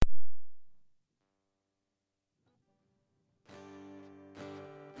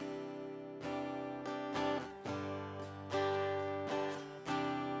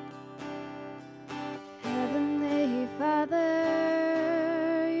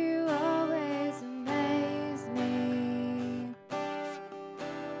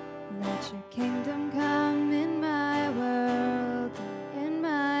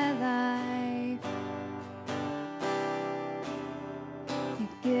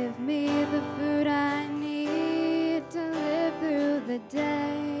give me the food I need to live through the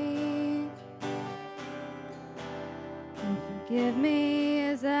day. And forgive me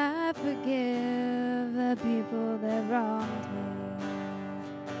as I forgive the people that wronged me.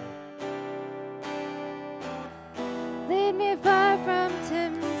 Lead me far from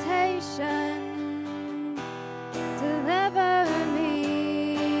temptation, deliver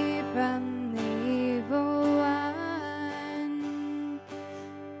me from the evil one.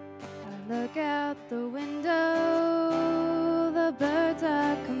 I look out the window, the birds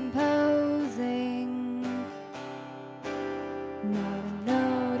are composing. Not a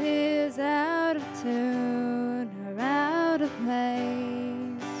note is out of tune or out of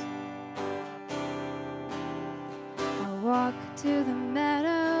place. I walk to the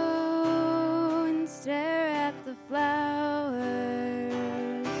meadow and stare at the flowers,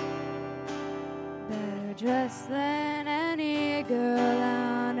 better dressed than any girl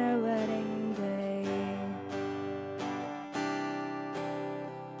on her wedding day.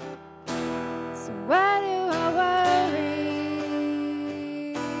 So why do I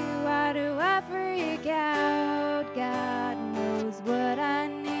worry? Why do I freak out? God knows what I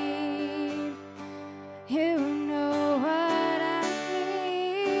need. You know what I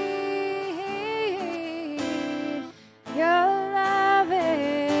need. Your love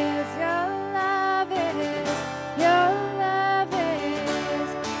is, your love is, your love is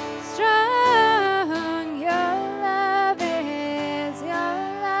strong. Your love is, your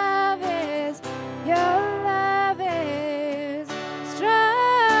love is, your love is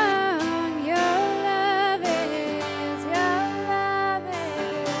strong. Your love is, your love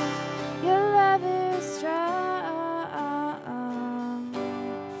is, your love is strong.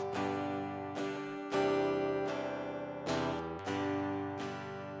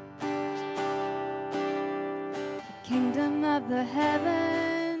 The kingdom of the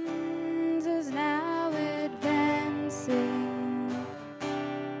heavens is now advancing.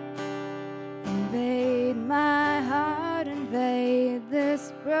 Invade my heart, invade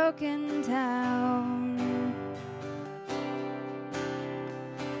this broken town.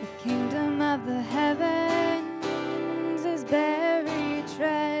 The kingdom of the heavens is buried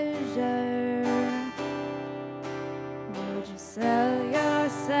treasure. Would you sell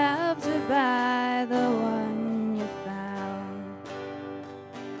yourself to buy the one you found?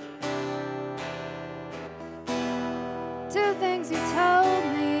 Two things you told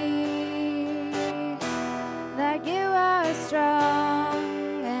me: that you are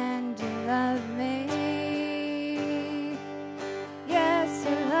strong and you love me. Yes,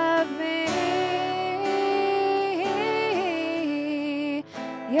 you love me.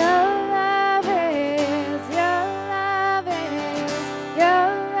 Your love is, your love is, your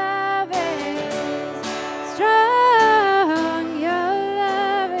love is strong. Your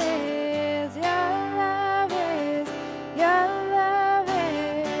love is, your love is, your love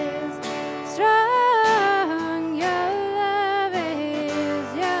is strong. Your love is,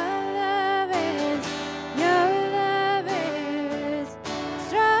 your love is, your love is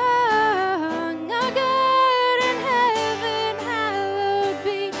strong. Our God in heaven, hallowed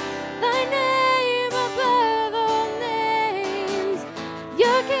be thy name above all names.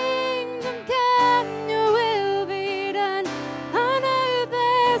 Your kingdom come, your will be done on earth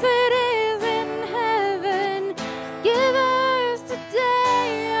as it is in heaven. Give us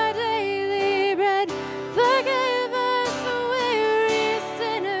today our daily bread. Forgive us the weary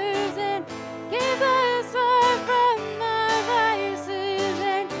sinners, and keep us far from our vices,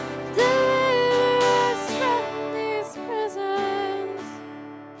 and deliver us from these prisons.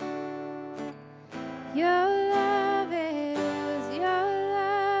 Your love is, your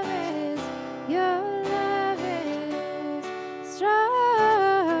love is, your love is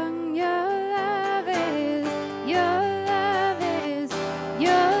strong. Your love is, your love is,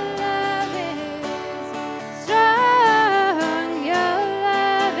 your love is strong. Your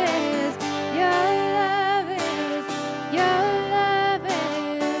love is, your love is, your love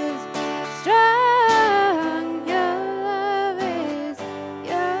is strong. Your love is,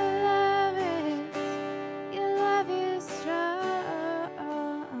 your love is, your love is strong.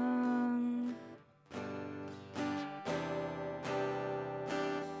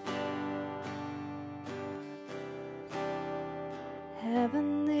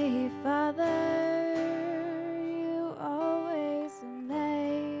 Heavenly Father, you always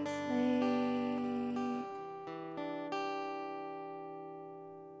amaze me.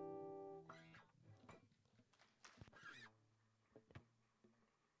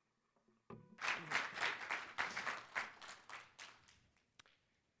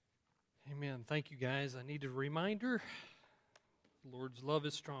 Amen. Thank you, guys. I need a reminder. The Lord's love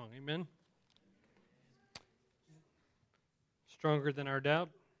is strong. Amen? Stronger than our doubt.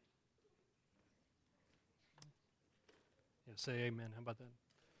 Yeah, say amen. How about that?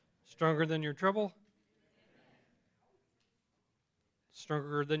 Stronger than your trouble?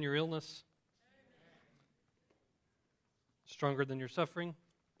 Stronger than your illness? Stronger than your suffering?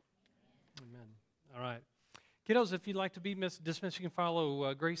 Amen. All right. Kiddos, if you'd like to be dismissed, you can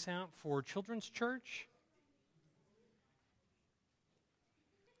follow Grace out for Children's Church.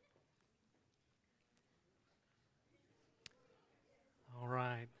 All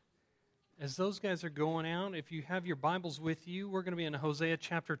right. As those guys are going out, if you have your Bibles with you, we're going to be in Hosea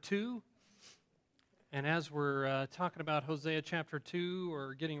chapter 2. And as we're talking about Hosea chapter 2,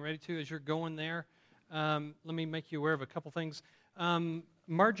 or getting ready to, as you're going there, let me make you aware of a couple things.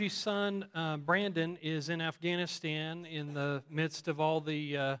 Margie's son, Brandon, is in Afghanistan in the midst of all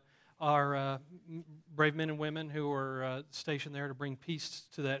our brave men and women who are stationed there to bring peace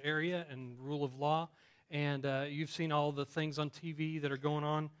to that area and rule of law. And you've seen all the things on TV that are going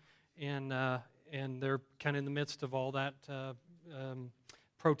on, and they're kind of in the midst of all that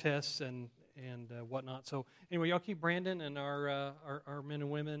protests and whatnot. So anyway, y'all keep Brandon and our men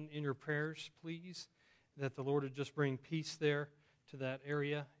and women in your prayers, please, that the Lord would just bring peace there to that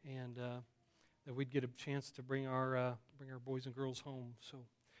area, and that we'd get a chance to bring our boys and girls home. So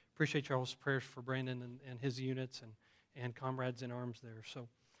appreciate y'all's prayers for Brandon and his units and comrades in arms there. So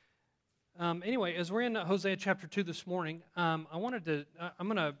anyway, as we're in Hosea chapter 2 this morning, we're going to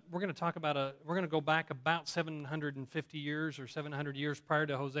go back about 750 years or 700 years prior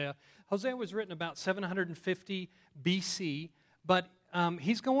to Hosea. Hosea was written about 750 BC, but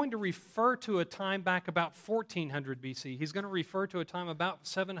he's going to refer to a time back about 1400 BC. He's going to refer to a time about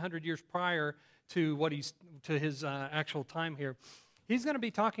 700 years prior to his actual time here. He's going to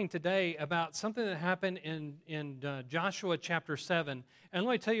be talking today about something that happened in Joshua chapter 7. And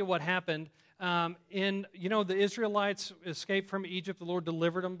let me tell you what happened. The Israelites escaped from Egypt. The Lord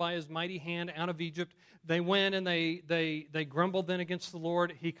delivered them by his mighty hand out of Egypt. They went and they grumbled then against the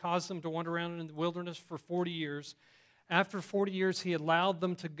Lord. He caused them to wander around in the wilderness for 40 years. After 40 years, he allowed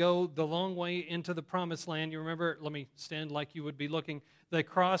them to go the long way into the promised land. You remember, let me stand like you would be looking. They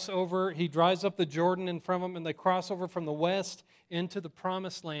cross over, he dries up the Jordan in front of them, and they cross over from the west into the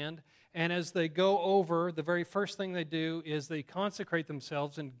promised land. And as they go over, the very first thing they do is they consecrate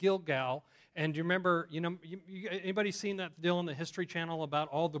themselves in Gilgal. And you remember, anybody seen that deal on the History Channel about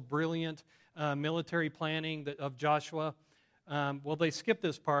all the brilliant military planning of Joshua? Well, they skipped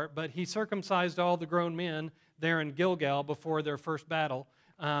this part, but he circumcised all the grown men there in Gilgal before their first battle.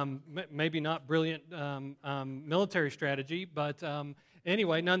 Maybe not brilliant military strategy, but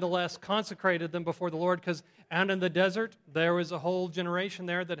anyway, nonetheless, consecrated them before the Lord, because out in the desert, there was a whole generation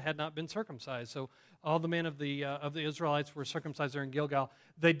there that had not been circumcised. So all the men of the Israelites were circumcised there in Gilgal.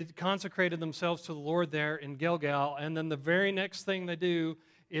 They consecrated themselves to the Lord there in Gilgal, and then the very next thing they do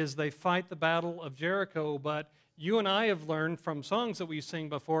is they fight the battle of Jericho. But you and I have learned from songs that we've sung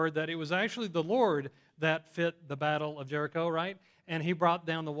before that it was actually the Lord that fit the battle of Jericho, right? And he brought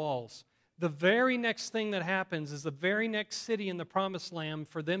down the walls. The very next thing that happens is the very next city in the promised land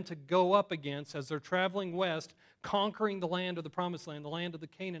for them to go up against as they're traveling west, conquering the land of the promised land, the land of the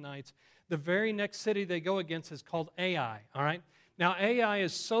Canaanites. The very next city they go against is called Ai, all right? Now, Ai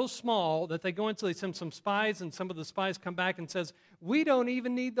is so small that they send some spies, and some of the spies come back and says, we don't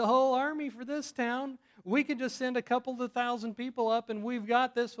even need the whole army for this town. We can just send a couple of thousand people up, and we've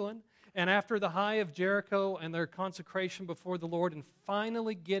got this one. And after the high of Jericho and their consecration before the Lord and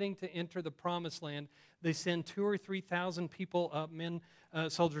finally getting to enter the promised land, they send 2,000 or 3,000 people up,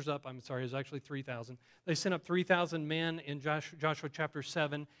 soldiers up. I'm sorry, it was actually 3,000. They sent up 3,000 men in Joshua chapter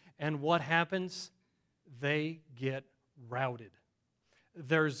 7. And what happens? They get routed.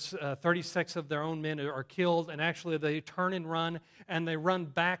 There's 36 of their own men are killed, and actually they turn and they run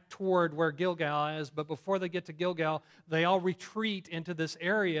back toward where Gilgal is. But before they get to Gilgal, they all retreat into this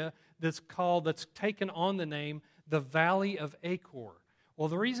area that's taken on the name the Valley of Achor. Well,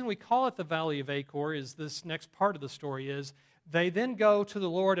 the reason we call it the Valley of Achor is this next part of the story is they then go to the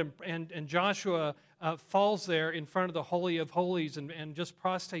Lord, and Joshua falls there in front of the Holy of Holies and just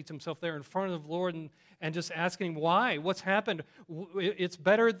prostrates himself there in front of the Lord and just asking him, why? What's happened? It's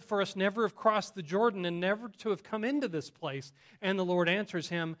better for us never have crossed the Jordan and never to have come into this place. And the Lord answers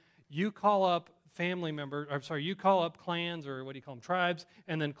him, you call up family members, I'm sorry, you call up clans, or what do you call them, tribes,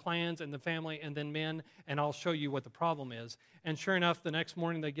 and then clans, and the family, and then men, and I'll show you what the problem is. And sure enough, the next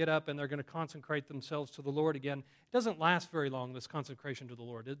morning they get up and they're going to consecrate themselves to the Lord again. It doesn't last very long, this consecration to the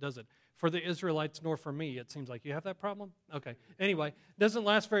Lord, does it? For the Israelites, nor for me, it seems like. You have that problem? Okay. Anyway, it doesn't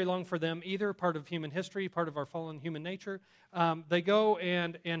last very long for them either, part of human history, part of our fallen human nature. They go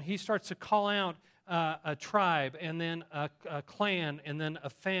and he starts to call out a tribe, and then a clan, and then a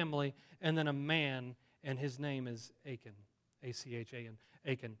family, and then a man, and his name is Achan, A-C-H-A-N,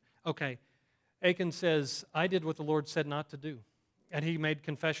 Achan. Okay, Achan says, I did what the Lord said not to do. And he made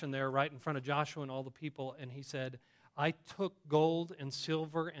confession there right in front of Joshua and all the people, and he said, I took gold and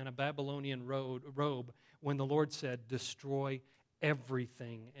silver and a Babylonian robe when the Lord said, destroy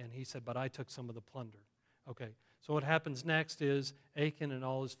everything. And he said, but I took some of the plunder. Okay, so what happens next is Achan and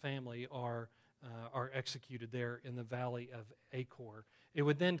all his family are executed there in the valley of Achor. It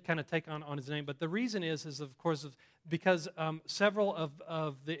would then kind of take on his name, but the reason is of course because several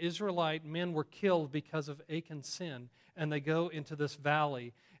of the Israelite men were killed because of Achan's sin, and they go into this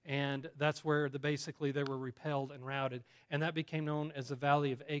valley, and that's where basically they were repelled and routed, and that became known as the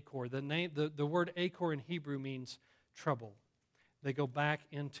valley of Achor. The word Achor in Hebrew means trouble. They go back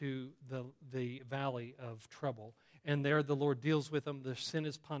into the valley of trouble, and there the Lord deals with them. Their sin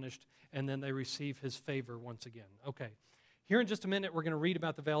is punished, and then they receive his favor once again. Okay. Here in just a minute, we're going to read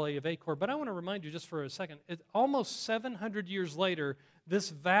about the Valley of Achor, but I want to remind you just for a second, almost 700 years later,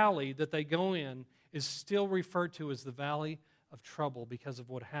 this valley that they go in is still referred to as the Valley of Trouble because of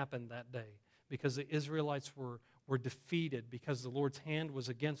what happened that day, because the Israelites were defeated, because the Lord's hand was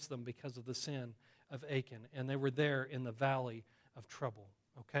against them because of the sin of Achan, and they were there in the Valley of Trouble,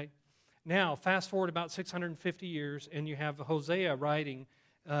 okay? Now, fast forward about 650 years, and you have Hosea writing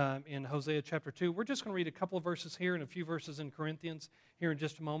in Hosea chapter 2. We're just going to read a couple of verses here and a few verses in Corinthians here in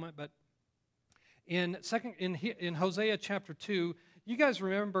just a moment. But in Hosea chapter 2, you guys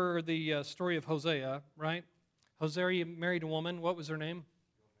remember the story of Hosea, right? Hosea married a woman. What was her name?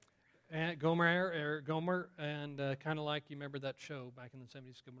 Gomer, and kind of like, you remember that show back in the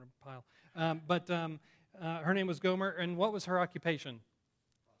 70s, Gomer Pyle. Her name was Gomer, and what was her occupation?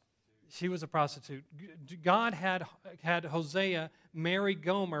 She was a prostitute. God had Hosea marry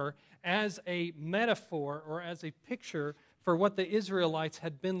Gomer as a metaphor or as a picture for what the Israelites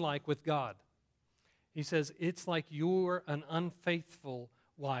had been like with God. He says, it's like you're an unfaithful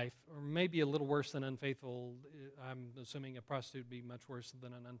wife, or maybe a little worse than unfaithful. I'm assuming a prostitute would be much worse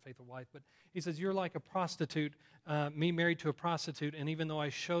than an unfaithful wife. But he says, you're like a prostitute, me married to a prostitute, and even though I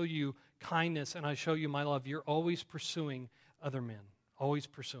show you kindness and I show you my love, you're always pursuing other men. Always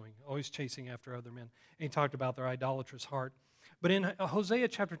pursuing, always chasing after other men. And he talked about their idolatrous heart. But in Hosea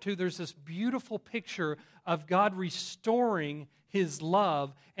chapter 2, there's this beautiful picture of God restoring his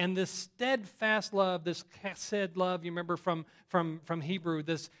love, and this steadfast love, this chesed love, you remember from Hebrew,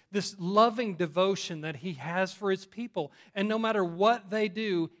 this loving devotion that he has for his people. And no matter what they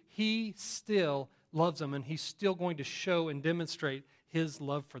do, he still loves them, and he's still going to show and demonstrate his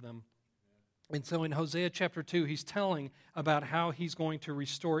love for them. And so in Hosea chapter 2, he's telling about how he's going to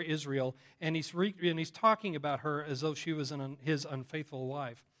restore Israel, and he's talking about her as though she was his unfaithful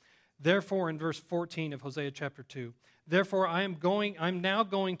wife. Therefore, in verse 14 of Hosea chapter 2, therefore I'm now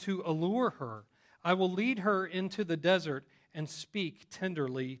going to allure her. I will lead her into the desert and speak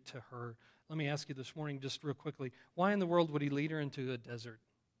tenderly to her. Let me ask you this morning just real quickly, why in the world would he lead her into a desert?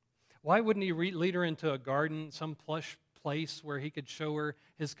 Why wouldn't he lead her into a garden, some plush place where he could show her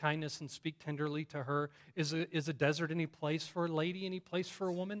his kindness and speak tenderly to her? Is a desert any place for a lady, any place for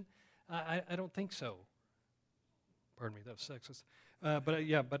a woman? I don't think so. Pardon me, that was sexist.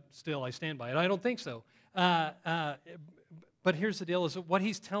 But still, I stand by it. I don't think so. But here's the deal, is what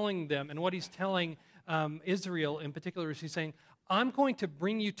he's telling them and what he's telling Israel in particular is he's saying, I'm going to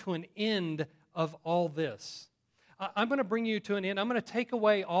bring you to an end of all this. I'm going to bring you to an end. I'm going to take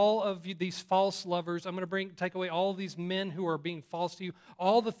away all of these false lovers. I'm going to take away all of these men who are being false to you.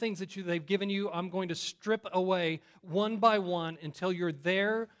 All the things that they've given you, I'm going to strip away one by one until you're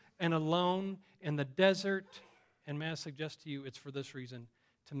there and alone in the desert. And may I suggest to you, it's for this reason,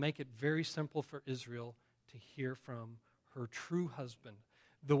 to make it very simple for Israel to hear from her true husband,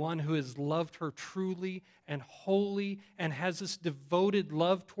 the one who has loved her truly and wholly and has this devoted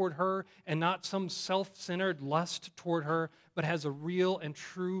love toward her and not some self-centered lust toward her, but has a real and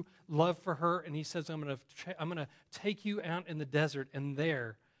true love for her. And he says, I'm going to take you out in the desert, and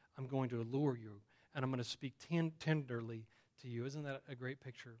there I'm going to allure you, and I'm going to speak tenderly to you. Isn't that a great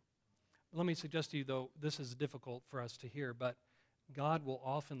picture? Let me suggest to you, though, this is difficult for us to hear, but God will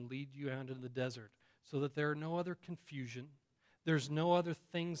often lead you out into the desert so that there are no other confusion, There's no other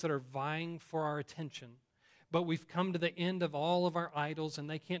things that are vying for our attention. But we've come to the end of all of our idols, and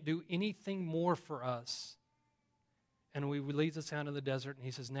they can't do anything more for us. And he leads us out in the desert, and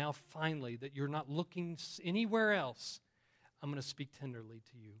he says, now finally, that you're not looking anywhere else, I'm going to speak tenderly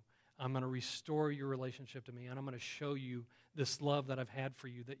to you. I'm going to restore your relationship to me, and I'm going to show you this love that I've had for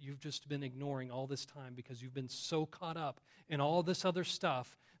you that you've just been ignoring all this time because you've been so caught up in all this other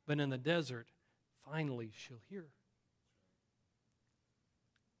stuff. But in the desert, finally, she'll hear.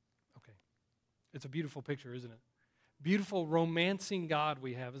 Okay. It's a beautiful picture, isn't it? Beautiful, romancing God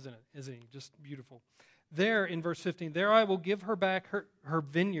we have, isn't it? Isn't he? Just beautiful. There, in verse 15, there I will give her back her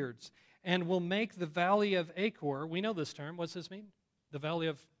vineyards and will make the valley of Achor, we know this term, what's this mean? The valley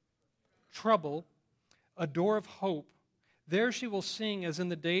of trouble, a door of hope. There she will sing as in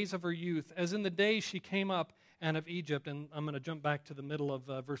the days of her youth, as in the days she came up out of Egypt. And I'm going to jump back to the middle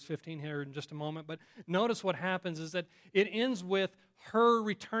of verse 15 here in just a moment. But notice what happens is that it ends with her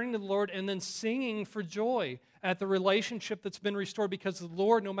returning to the Lord and then singing for joy at the relationship that's been restored, because the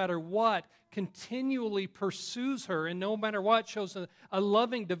Lord, no matter what, continually pursues her, and no matter what, shows a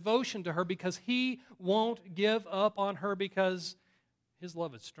loving devotion to her, because he won't give up on her because his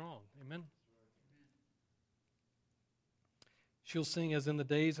love is strong. Amen? She'll sing as in the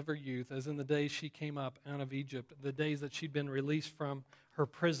days of her youth, as in the days she came up out of Egypt, the days that she'd been released from her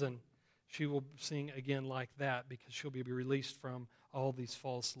prison. She will sing again like that, because she'll be released from all these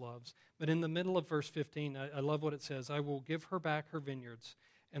false loves. But in the middle of verse 15, I love what it says. I will give her back her vineyards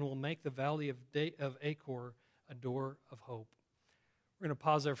and will make the valley of Achor a door of hope. We're going to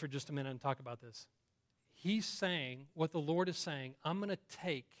pause there for just a minute and talk about this. He's saying, what the Lord is saying, I'm going to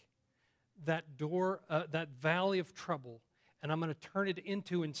take that door, that valley of trouble, and I'm going to turn it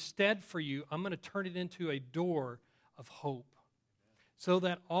into, instead for you, I'm going to turn it into a door of hope. So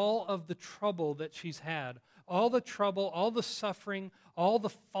that all of the trouble that she's had, all the trouble, all the suffering, all the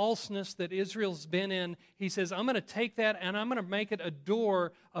falseness that Israel's been in, he says, I'm going to take that and I'm going to make it a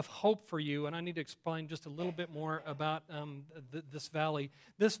door of hope for you. And I need to explain just a little bit more about this valley.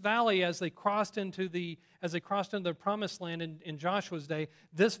 This valley, as they crossed into the promised land in Joshua's day,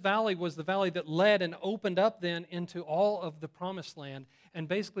 this valley was the valley that led and opened up then into all of the promised land. And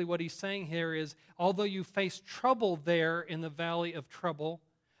basically what he's saying here is, although you face trouble there in the valley of trouble,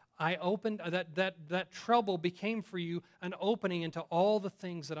 I opened that trouble became for you an opening into all the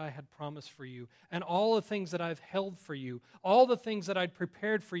things that I had promised for you, and all the things that I've held for you, all the things that I'd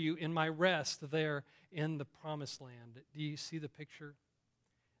prepared for you in my rest there in the promised land. Do you see the picture?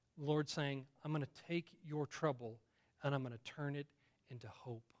 The Lord saying, I'm going to take your trouble and I'm going to turn it into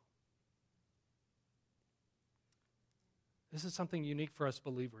hope. This is something unique for us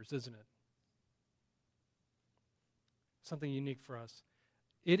believers, isn't it? Something unique for us.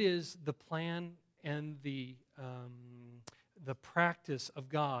 It is the plan and the practice of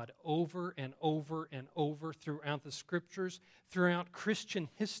God over and over and over throughout the Scriptures, throughout Christian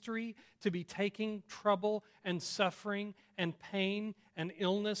history, to be taking trouble and suffering and pain and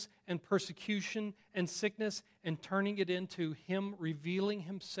illness and persecution and sickness and turning it into Him revealing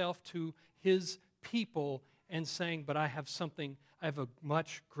Himself to His people and saying, but I have a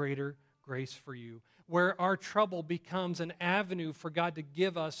much greater grace for you. Where our trouble becomes an avenue for God to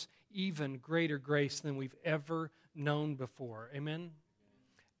give us even greater grace than we've ever known before. Amen?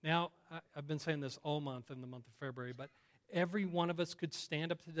 Now, I've been saying this all month in the month of February, but every one of us could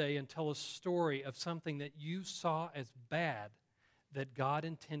stand up today and tell a story of something that you saw as bad that God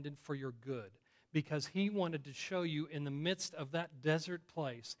intended for your good, because He wanted to show you in the midst of that desert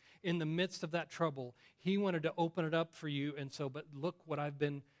place, in the midst of that trouble, He wanted to open it up for you. And so, but look what I've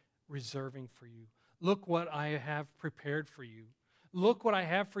been reserving for you. Look what I have prepared for you. Look what I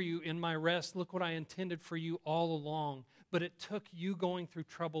have for you in my rest. Look what I intended for you all along. But it took you going through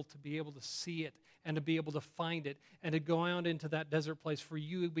trouble to be able to see it and to be able to find it and to go out into that desert place for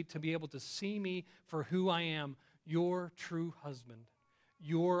you to be able to see me for who I am, your true husband,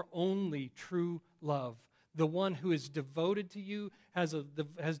 your only true love, the one who is devoted to you, has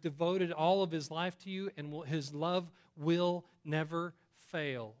devoted all of his life to you, and his love will never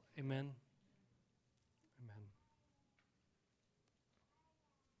fail. Amen.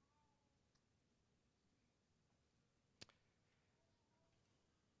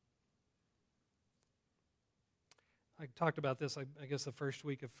 I talked about this, I guess, the first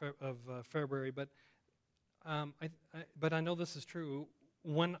week of February, but I know this is true.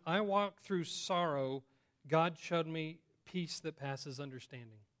 When I walked through sorrow, God showed me peace that passes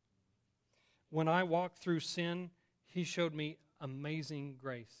understanding. When I walked through sin, He showed me amazing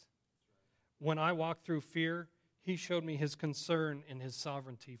grace. When I walked through fear, He showed me His concern and His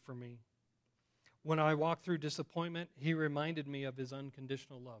sovereignty for me. When I walked through disappointment, He reminded me of His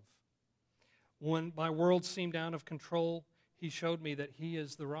unconditional love. When my world seemed out of control, He showed me that He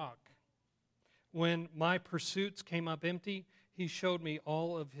is the rock. When my pursuits came up empty, He showed me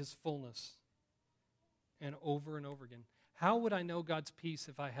all of His fullness. And over again. How would I know God's peace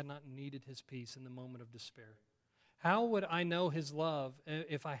if I had not needed His peace in the moment of despair? How would I know His love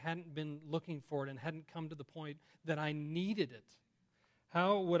if I hadn't been looking for it and hadn't come to the point that I needed it?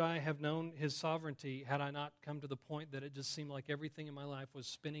 How would I have known His sovereignty had I not come to the point that it just seemed like everything in my life was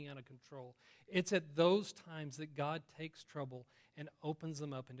spinning out of control? It's at those times that God takes trouble and opens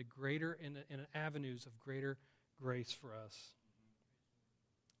them up into greater and avenues of greater grace for us.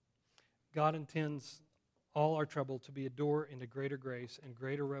 God intends all our trouble to be a door into greater grace and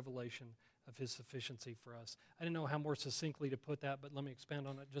greater revelation of His sufficiency for us. I didn't know how more succinctly to put that, but let me expand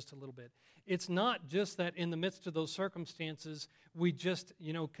on it just a little bit. It's not just that in the midst of those circumstances, we just,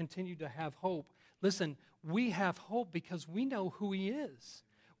 continue to have hope. Listen, we have hope because we know who He is.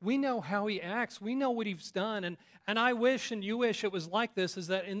 We know how He acts. We know what He's done. And I wish and you wish it was like this, is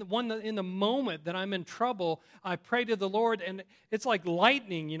that in the moment that I'm in trouble, I pray to the Lord, and it's like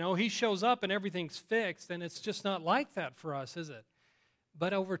lightning, He shows up and everything's fixed, and it's just not like that for us, is it?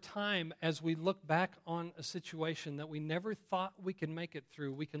 But over time, as we look back on a situation that we never thought we could make it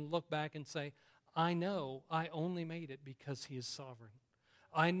through, we can look back and say, I know I only made it because He is sovereign.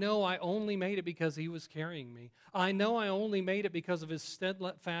 I know I only made it because He was carrying me. I know I only made it because of His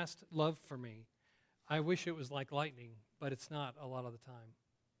steadfast love for me. I wish it was like lightning, but it's not a lot of the time.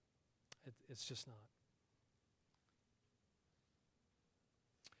 It's just not.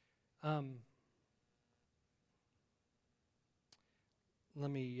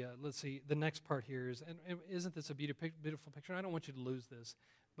 Let's see, the next part here is, and isn't this a beautiful picture? I don't want you to lose this,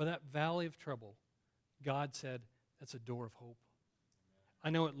 but that valley of trouble, God said, that's a door of hope. I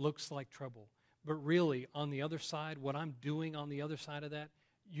know it looks like trouble, but really on the other side, what I'm doing on the other side of that,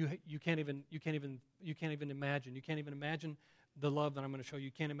 you can't even imagine. You can't even imagine the love that I'm going to show you.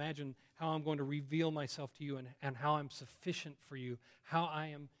 You can't imagine how I'm going to reveal myself to you and how I'm sufficient for you, how I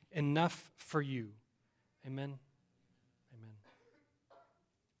am enough for you. Amen? Amen.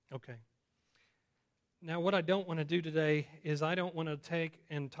 Okay. Now, what I don't want to do today is I don't want to take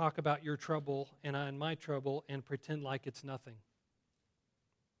and talk about your trouble and my trouble and pretend like it's nothing.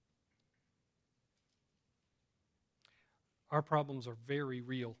 Our problems are very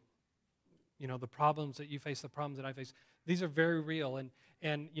real. The problems that you face, the problems that I face, these are very real.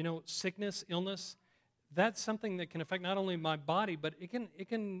 And sickness, illness, that's something that can affect not only my body, but it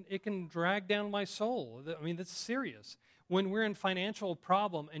can drag down my soul. I mean, that's serious. When we're in financial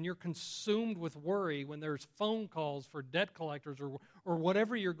problem and you're consumed with worry, when there's phone calls for debt collectors or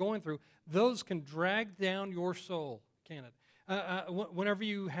whatever you're going through, those can drag down your soul, can it? Whenever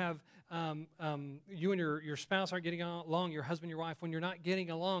you have, you and your spouse aren't getting along, your husband, your wife, when you're not getting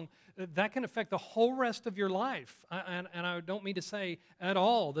along, that can affect the whole rest of your life. And I don't mean to say at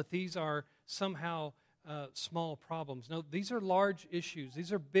all that these are somehow small problems. No, these are large issues.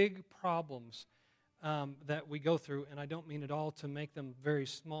 These are big problems that we go through, and I don't mean at all to make them very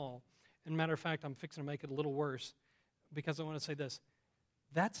small. And matter of fact, I'm fixing to make it a little worse because I want to say this.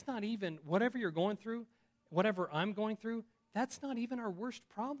 That's not even, whatever you're going through, whatever I'm going through, that's not even our worst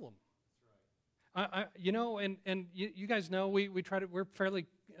problem. You guys know we're fairly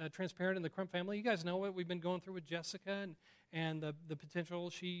transparent in the Crump family. You guys know what we've been going through with Jessica and the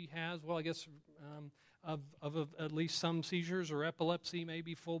potential she has. Well, I guess of at least some seizures or epilepsy,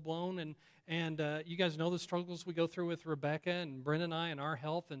 maybe full blown. And you guys know the struggles we go through with Rebecca and Brenda and I and our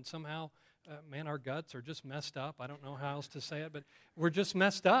health. And somehow, our guts are just messed up. I don't know how else to say it, but we're just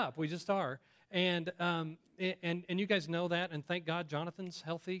messed up. We just are. And you guys know that, and thank God Jonathan's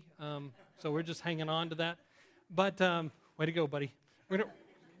healthy, so we're just hanging on to that. But way to go, buddy.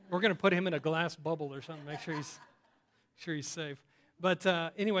 We're gonna put him in a glass bubble or something, make sure he's safe. But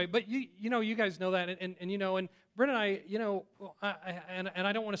anyway, but you guys know that, and Brent and I,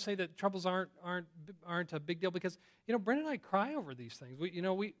 I don't want to say that troubles aren't a big deal because Brent and I cry over these things. We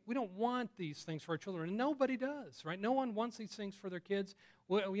don't want these things for our children, and nobody does, right? No one wants these things for their kids.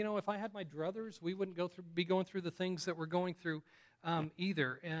 Well, if I had my druthers, we wouldn't be going through the things that we're going through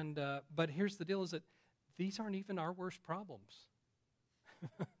either. And but here's the deal: is that these aren't even our worst problems.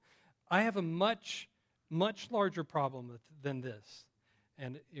 I have a much larger problem than this.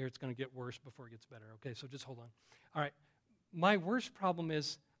 And it's going to get worse before it gets better. Okay, so just hold on. All right, my worst problem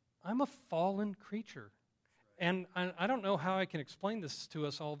is I'm a fallen creature. And I don't know how I can explain this to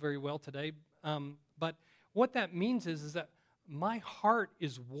us all very well today, but what that means is that my heart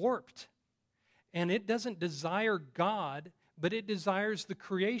is warped, and it doesn't desire God, but it desires the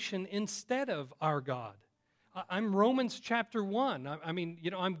creation instead of our God. I'm Romans chapter 1. I mean,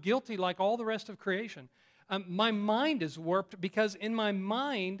 I'm guilty like all the rest of creation. My mind is warped because in my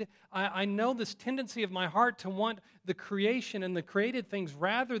mind, I know this tendency of my heart to want the creation and the created things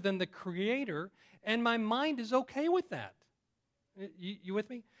rather than the Creator, and my mind is okay with that. You with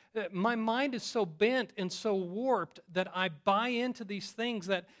me? My mind is so bent and so warped that I buy into these things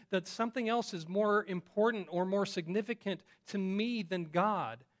that something else is more important or more significant to me than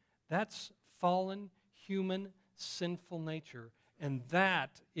God. That's fallen, human, sinful nature, and that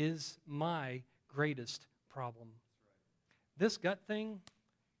is my greatest problem. This gut thing,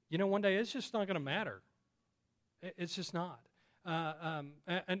 one day it's just not going to matter. It's just not.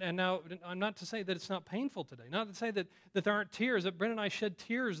 And now, I'm not to say that it's not painful today. Not to say that there aren't tears. That Brent and I shed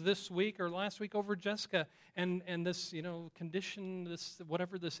tears this week or last week over Jessica and this, condition, this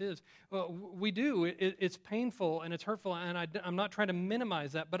whatever this is. We do. It's painful and it's hurtful, and I'm not trying to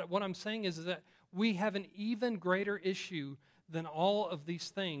minimize that. But what I'm saying is that we have an even greater issue than all of these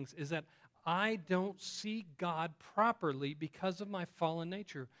things, is that I don't see God properly because of my fallen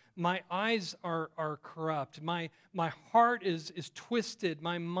nature. My eyes are corrupt. My heart is twisted.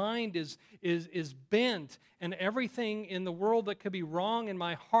 My mind is bent. And everything in the world that could be wrong in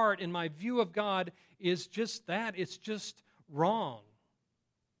my heart, in my view of God, is just that. It's just wrong.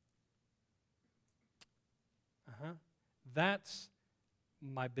 That's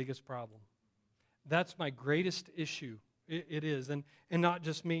my biggest problem. That's my greatest issue. It is. And not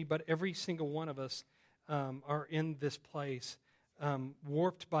just me, but every single one of us are in this place,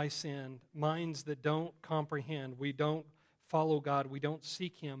 warped by sin, minds that don't comprehend. We don't follow God. We don't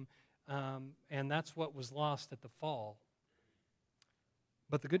seek Him. And that's what was lost at the fall.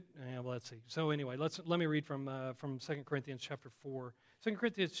 But the good, let's see. So anyway, let me read from 2 Corinthians chapter 4. 2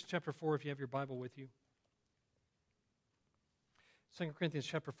 Corinthians chapter 4, if you have your Bible with you. 2 Corinthians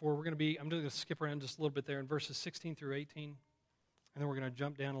chapter 4, I'm going to skip around just a little bit there in verses 16 through 18, and then we're going to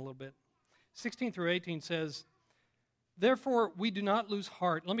jump down a little bit. 16 through 18 says, "Therefore we do not lose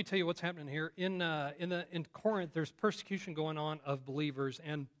heart." Let me tell you what's happening here. In Corinth, there's persecution going on of believers,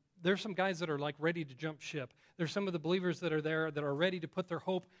 and there's some guys that are like ready to jump ship. There's some of the believers that are there that are ready to put their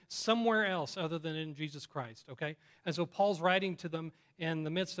hope somewhere else other than in Jesus Christ, okay? And so Paul's writing to them in the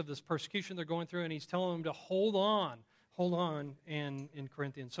midst of this persecution they're going through, and he's telling them to hold on in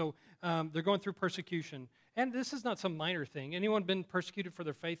Corinthians. So they're going through persecution. And this is not some minor thing. Anyone been persecuted for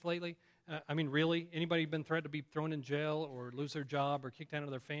their faith lately? Really? Anybody been threatened to be thrown in jail or lose their job or kicked out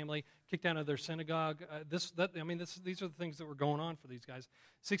of their family, kicked out of their synagogue? These are the things that were going on for these guys.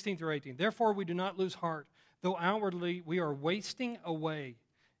 16 through 18. "Therefore we do not lose heart, though outwardly we are wasting away,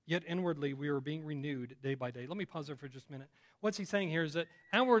 yet inwardly we are being renewed day by day." Let me pause there for just a minute. What's he saying here is that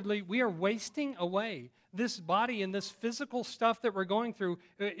outwardly we are wasting away. This body and this physical stuff that we're going through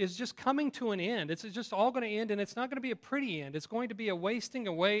is just coming to an end. It's just all going to end, and it's not going to be a pretty end. It's going to be a wasting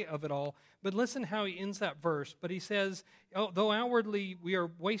away of it all. But listen how he ends that verse. But he says, though outwardly we are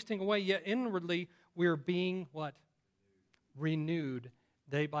wasting away, yet inwardly we are being what? Renewed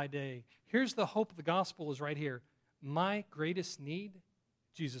day by day. Here's the hope of the gospel is right here. My greatest need,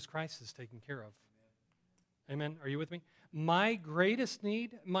 Jesus Christ is taken care of. Amen. Are you with me? My greatest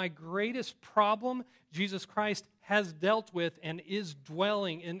need, my greatest problem, Jesus Christ has dealt with and is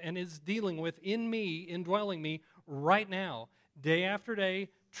dwelling and is dealing with in me, indwelling me right now. Day after day,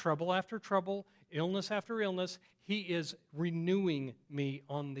 trouble after trouble, illness after illness, He is renewing me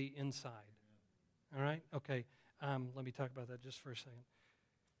on the inside. All right? Okay. Let me talk about that just for a second.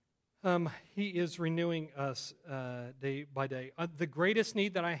 He is renewing us day by day. The greatest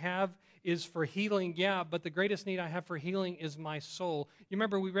need that I have is for healing, but the greatest need I have for healing is my soul. You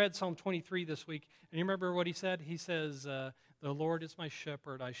remember we read Psalm 23 this week, and you remember what he said? He says, "The Lord is my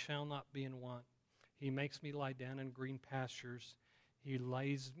shepherd, I shall not be in want. He makes me lie down in green pastures. He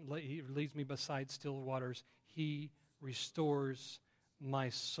leads me beside still waters. He restores my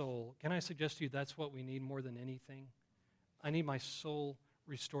soul." Can I suggest to you that's what we need more than anything? I need my soul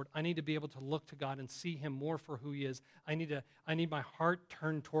restored. I need to be able to look to God and see Him more for who He is. I need my heart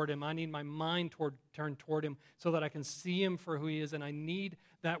turned toward Him. I need my mind turned toward Him so that I can see Him for who He is. And I need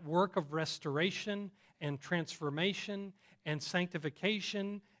that work of restoration and transformation and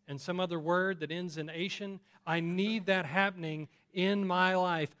sanctification and some other word that ends in ation. I need that happening in my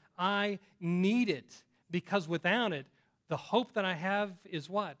life. I need it because without it, the hope that I have is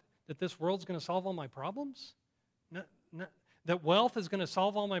what? That this world's going to solve all my problems? No. That wealth is going to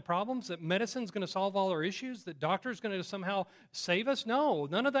solve all my problems? That medicine's going to solve all our issues? That doctor's going to somehow save us? No,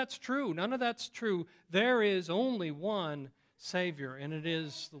 none of that's true. None of that's true. There is only one Savior, and it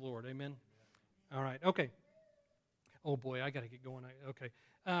is the Lord. Amen? All right, okay. Oh boy, I got to get going. Okay.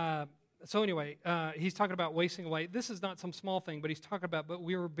 So anyway, he's talking about wasting away. This is not some small thing, but he's talking about, but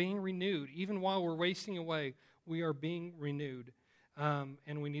we are being renewed. Even while we're wasting away, we are being renewed.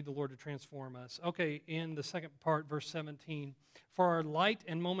 And we need the Lord to transform us. Okay, in the second part, verse 17, for our light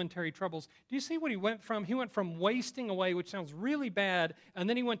and momentary troubles. Do you see what he went from? He went from wasting away, which sounds really bad, and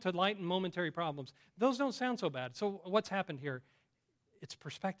then he went to light and momentary problems. Those don't sound so bad. So what's happened here? It's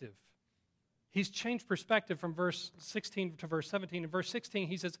perspective. He's changed perspective from verse 16 to verse 17. In verse 16,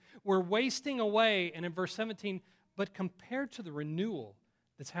 he says, we're wasting away. And in verse 17, but compared to the renewal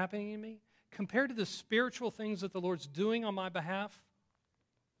that's happening in me, compared to the spiritual things that the Lord's doing on my behalf,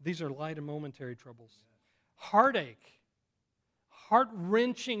 these are light and momentary troubles. Heartache,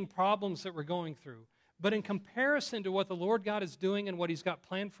 heart-wrenching problems that we're going through. But in comparison to what the Lord God is doing and what He's got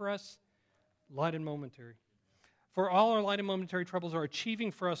planned for us, light and momentary. For all our light and momentary troubles are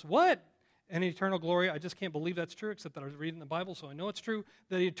achieving for us what? An eternal glory. I just can't believe that's true, except that I was reading the Bible, so I know it's true.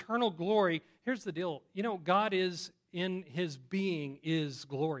 The eternal glory, here's the deal. You know, God is, in His being, is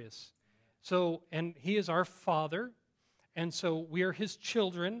glorious. So, and He is our Father, and so we are His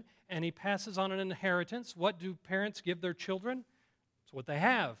children, and He passes on an inheritance. What do parents give their children? It's what they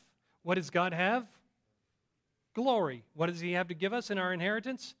have. What does God have? Glory. What does He have to give us in our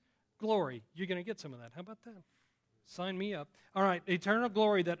inheritance? Glory. You're going to get some of that. How about that? Sign me up. All right, eternal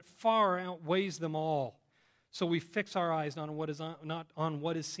glory that far outweighs them all. So we fix our eyes not on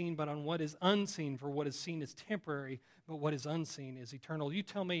what is seen, but on what is unseen. For what is seen is temporary, but what is unseen is eternal. You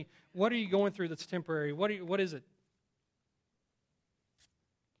tell me, what are you going through that's temporary? What is it?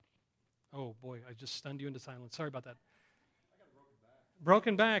 Oh boy, I just stunned you into silence. Sorry about that. I got a broken back.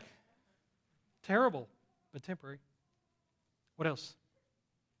 Broken back. Terrible, but temporary. What else?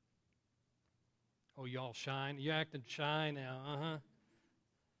 Oh, y'all shine. You acting shy now. Uh-huh.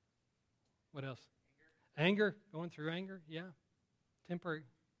 What else? Anger. Going through anger? Yeah. Temporary.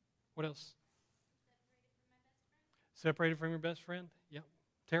 What else? Separated from your best friend? Yeah.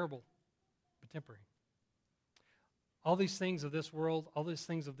 Terrible, but temporary. All these things of this world, all these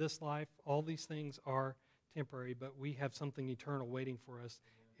things of this life, all these things are temporary, but we have something eternal waiting for us,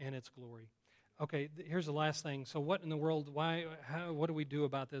 and it's glory. Okay, here's the last thing. So what in the world, what do we do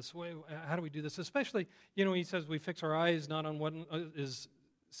about this? How do we do this? Especially, he says we fix our eyes not on what is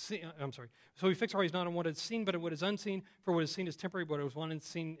seen. So we fix our eyes not on what is seen, but on what is unseen. For what is seen is temporary, but what is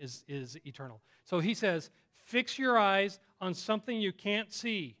unseen is eternal. So he says, fix your eyes on something you can't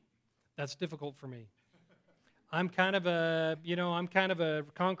see. That's difficult for me. I'm kind of a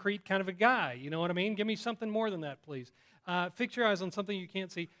concrete kind of a guy. You know what I mean? Give me something more than that, please. Fix your eyes on something you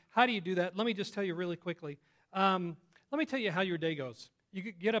can't see. How do you do that? Let me just tell you really quickly. Let me tell you how your day goes.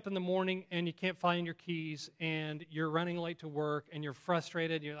 You get up in the morning and you can't find your keys and you're running late to work and you're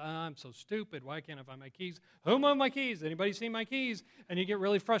frustrated. I'm so stupid. Why can't I find my keys? Who moved my keys? Anybody seen my keys? And you get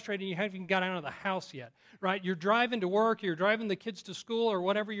really frustrated and you haven't even got out of the house yet, right? You're driving to work, you're driving the kids to school or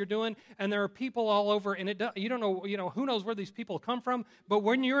whatever you're doing, and there are people all over, and you don't know, who knows where these people come from, but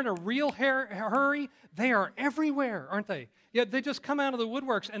when you're in a real hurry, they are everywhere, aren't they? Yeah, they just come out of the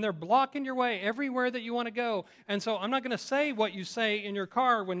woodworks, and they're blocking your way everywhere that you want to go. And so I'm not going to say what you say in your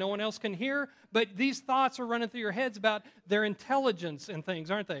car when no one else can hear, but these thoughts are running through your heads about their intelligence and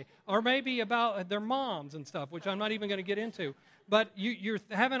things, aren't they? Or maybe about their moms and stuff, which I'm not even going to get into. But you're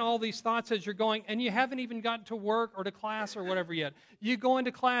having all these thoughts as you're going, and you haven't even gotten to work or to class or whatever yet. You go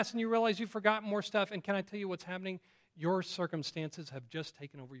into class, and you realize you've forgotten more stuff, and can I tell you what's happening? Your circumstances have just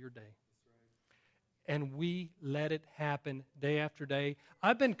taken over your day. And we let it happen day after day.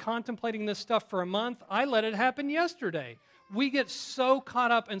 I've been contemplating this stuff for a month. I let it happen yesterday. We get so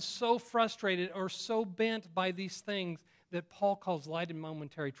caught up and so frustrated or so bent by these things that Paul calls light and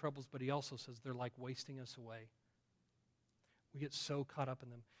momentary troubles, but he also says they're like wasting us away. We get so caught up in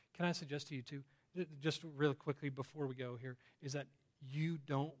them. Can I suggest to you too, just real quickly before we go here, is that you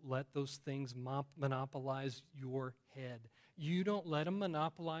don't let those things monopolize your head. You don't let them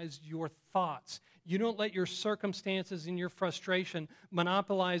monopolize your thoughts. You don't let your circumstances and your frustration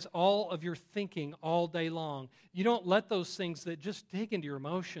monopolize all of your thinking all day long. You don't let those things that just dig into your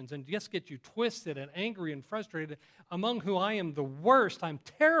emotions and just get you twisted and angry and frustrated, among who I am the worst. I'm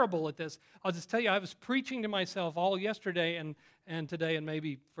terrible at this. I'll just tell you, I was preaching to myself all yesterday and today and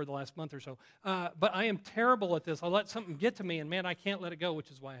maybe for the last month or so. But I am terrible at this. I'll let something get to me, and man, I can't let it go, which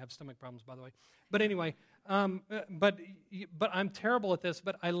is why I have stomach problems, by the way. But anyway, but I'm terrible at this,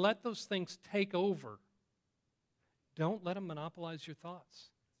 but I let those things take over. Don't let them monopolize your thoughts.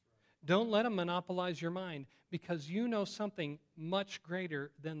 Don't let them monopolize your mind, because you know something much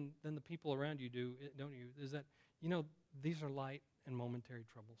greater than the people around you do, don't you? Is that, these are light and momentary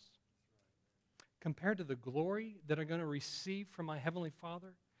troubles. compared to the glory that I'm going to receive from my Heavenly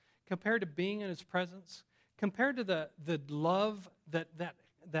Father, compared to being in His presence, compared to the love that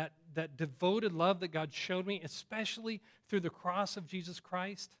devoted love that God showed me, especially through the cross of Jesus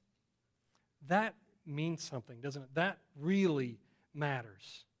Christ, that means something, doesn't it? That really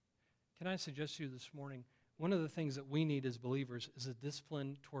matters. Can I suggest to you this morning, one of the things that we need as believers is a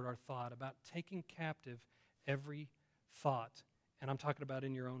discipline toward our thought about taking captive every thought. And I'm talking about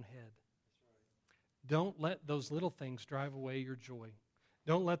in your own head. Don't let those little things drive away your joy.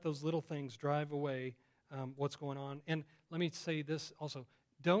 Don't let those little things drive away what's going on. And let me say this also.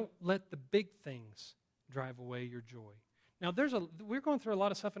 Don't let the big things drive away your joy. Now, we're going through a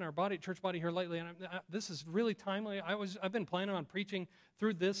lot of stuff in our church body here lately, and this is really timely. I've been planning on preaching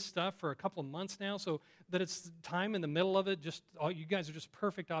through this stuff for a couple of months now, so that it's time in the middle of it. You guys are just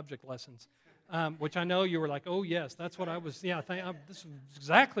perfect object lessons, which I know you were like, oh yes, that's what I was. Yeah, this is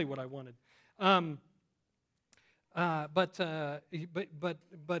exactly what I wanted. You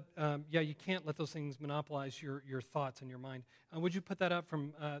can't let those things monopolize your thoughts and your mind. Would you put that up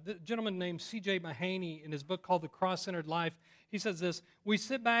from the gentleman named C.J. Mahaney in his book called The Cross-Centered Life? He says this: we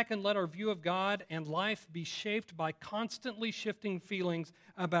sit back and let our view of God and life be shaped by constantly shifting feelings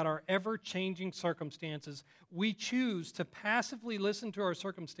about our ever-changing circumstances. We choose to passively listen to our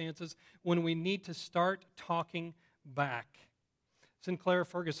circumstances when we need to start talking back. Sinclair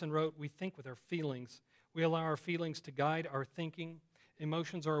Ferguson wrote, "We think with our feelings. We allow our feelings to guide our thinking.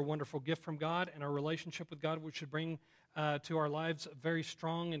 Emotions are a wonderful gift from God, and our relationship with God, which should bring to our lives very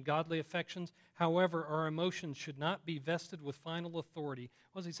strong and godly affections. However, our emotions should not be vested with final authority."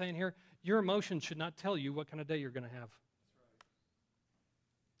 What's he saying here? Your emotions should not tell you what kind of day you're going to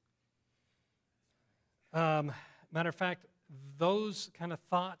have. Matter of fact, those kind of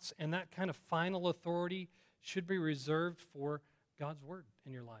thoughts and that kind of final authority should be reserved for God's Word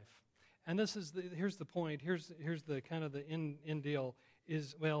in your life. And here's the point. Here's the kind of the end deal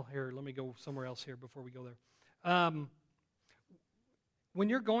is, well, here, let me go somewhere else here before we go there. When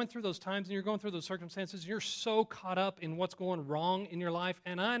you're going through those times and you're going through those circumstances, you're so caught up in what's going wrong in your life.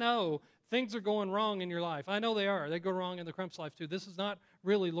 And I know things are going wrong in your life. I know they are. They go wrong in the Crumps' life too. This is not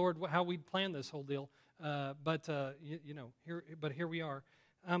really, Lord, how we planned this whole deal. But here we are.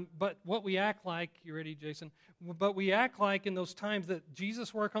 But what we act like, you ready, Jason? But we act like in those times that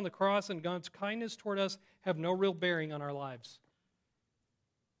Jesus' work on the cross and God's kindness toward us have no real bearing on our lives.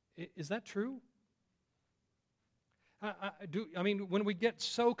 Is that true? When we get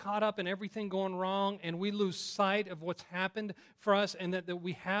so caught up in everything going wrong and we lose sight of what's happened for us and that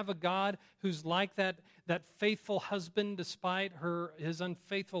we have a God who's like that faithful husband despite his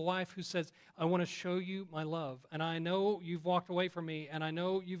unfaithful wife who says, I want to show you my love. And I know you've walked away from me, and I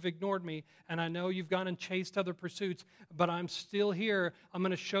know you've ignored me, and I know you've gone and chased other pursuits, but I'm still here. I'm going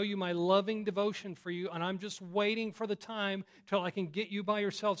to show you my loving devotion for you, and I'm just waiting for the time till I can get you by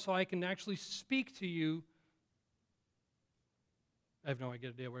yourself so I can actually speak to you. I have no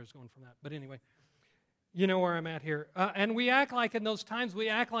idea where I was going from that. But anyway, you know where I'm at here. And we act like in those times, we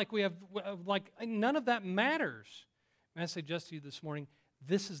act like we have, like none of that matters. May I suggest to you this morning,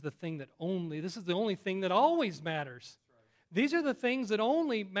 this is the only thing that always matters. These are the things that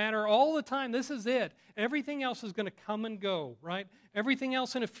only matter all the time. This is it. Everything else is going to come and go, right? Everything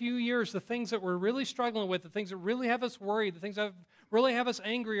else in a few years, the things that we're really struggling with, the things that really have us worried, the things that really have us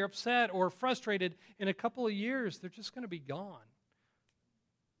angry or upset or frustrated, in a couple of years, they're just going to be gone.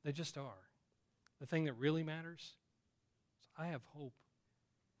 They just are. The thing that really matters is I have hope.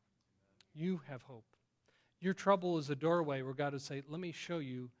 You have hope. Your trouble is a doorway where God would say, let me show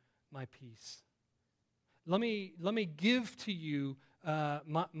you my peace. Let me give to you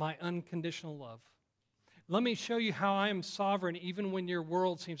my unconditional love. Let me show you how I am sovereign even when your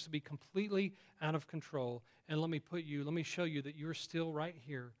world seems to be completely out of control. And let me show you that you're still right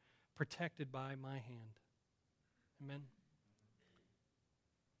here, protected by my hand. Amen.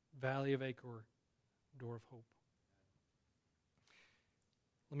 Valley of Achor, door of hope.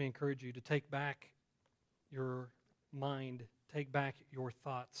 Let me encourage you to take back your mind, take back your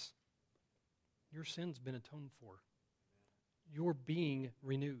thoughts. Your sin's been atoned for. You're being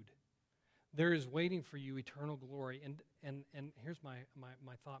renewed. There is waiting for you eternal glory. And here's my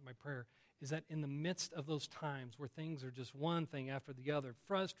thought, my prayer, is that in the midst of those times where things are just one thing after the other,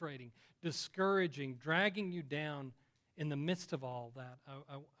 frustrating, discouraging, dragging you down, in the midst of all that,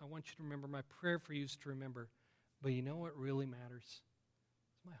 I want you to remember, my prayer for you is to remember, but you know what really matters?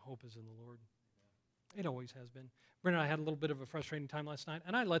 My hope is in the Lord. It always has been. Brenda and I had a little bit of a frustrating time last night,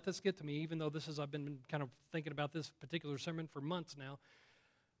 and I let this get to me, even though I've been kind of thinking about this particular sermon for months now.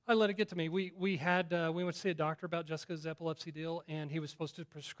 I let it get to me. We went to see a doctor about Jessica's epilepsy deal, and he was supposed to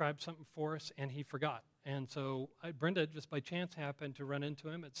prescribe something for us, and he forgot. And so Brenda, just by chance, happened to run into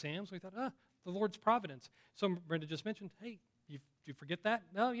him at Sam's. We thought, the Lord's providence. So Brenda just mentioned, hey, did you forget that?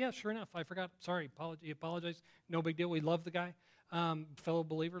 No, yeah, sure enough, I forgot. Sorry, apologize. No big deal. We love the guy, fellow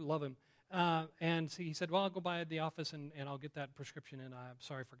believer, love him. And so he said, well, I'll go by the office and I'll get that prescription, and I'm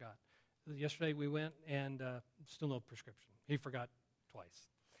sorry, I forgot. Yesterday we went, and still no prescription. He forgot twice.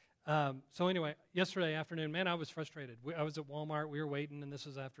 So anyway, yesterday afternoon, man, I was frustrated. I was at Walmart. We were waiting, and this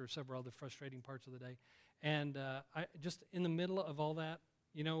was after several other frustrating parts of the day. And I just in the middle of all that,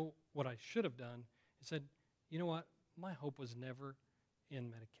 you know what I should have done? I said, you know what? My hope was never in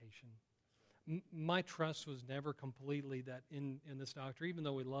medication. My trust was never completely that in this doctor, even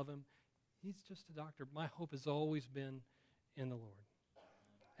though we love him. He's just a doctor. My hope has always been in the Lord.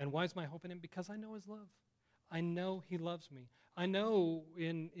 And why is my hope in him? Because I know his love. I know he loves me. I know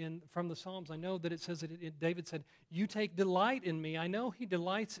from the Psalms, I know that it says that David said, you take delight in me. I know he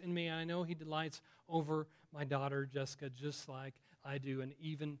delights in me. I know he delights over my daughter, Jessica, just like I do, and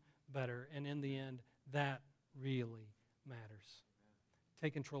even better. And in the end, that really matters.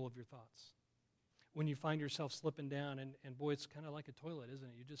 Take control of your thoughts. When you find yourself slipping down, and boy, it's kind of like a toilet, isn't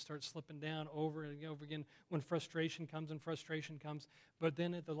it? You just start slipping down over and over again when frustration comes. But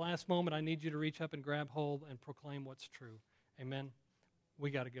then at the last moment, I need you to reach up and grab hold and proclaim what's true. Amen?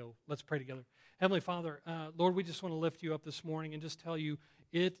 We got to go. Let's pray together. Heavenly Father, Lord, we just want to lift you up this morning and just tell you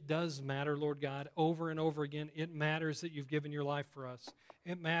it does matter, Lord God, over and over again. It matters that you've given your life for us.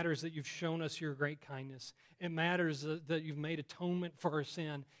 It matters that you've shown us your great kindness. It matters that you've made atonement for our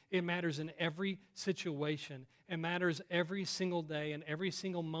sin. It matters in every situation. It matters every single day and every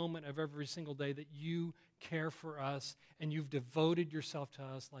single moment of every single day that you care for us and you've devoted yourself to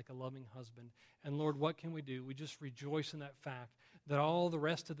us like a loving husband. And Lord, what can we do? We just rejoice in that fact that all the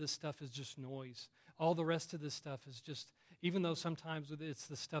rest of this stuff is just noise. All the rest of this stuff is just, even though sometimes it's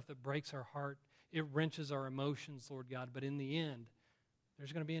the stuff that breaks our heart, it wrenches our emotions, Lord God, but in the end,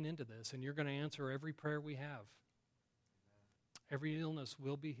 there's going to be an end to this, and you're going to answer every prayer we have. Every illness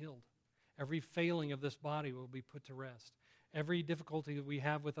will be healed. Every failing of this body will be put to rest. Every difficulty that we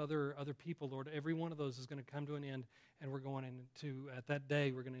have with other people, Lord, every one of those is going to come to an end, and we're going into, at that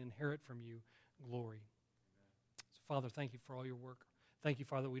day, we're going to inherit from you glory. So, Father, thank you for all your work. Thank you,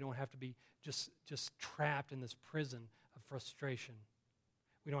 Father, we don't have to be just trapped in this prison of frustration.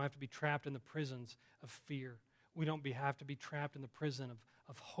 We don't have to be trapped in the prisons of fear. We don't have to be trapped in the prison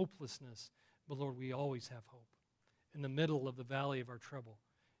of hopelessness. But Lord, we always have hope. In the middle of the valley of our trouble,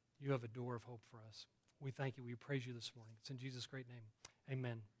 you have a door of hope for us. We thank you. We praise you this morning. It's in Jesus' great name.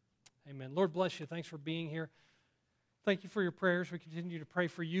 Amen. Amen. Lord bless you. Thanks for being here. Thank you for your prayers. We continue to pray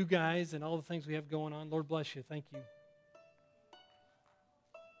for you guys and all the things we have going on. Lord bless you. Thank you.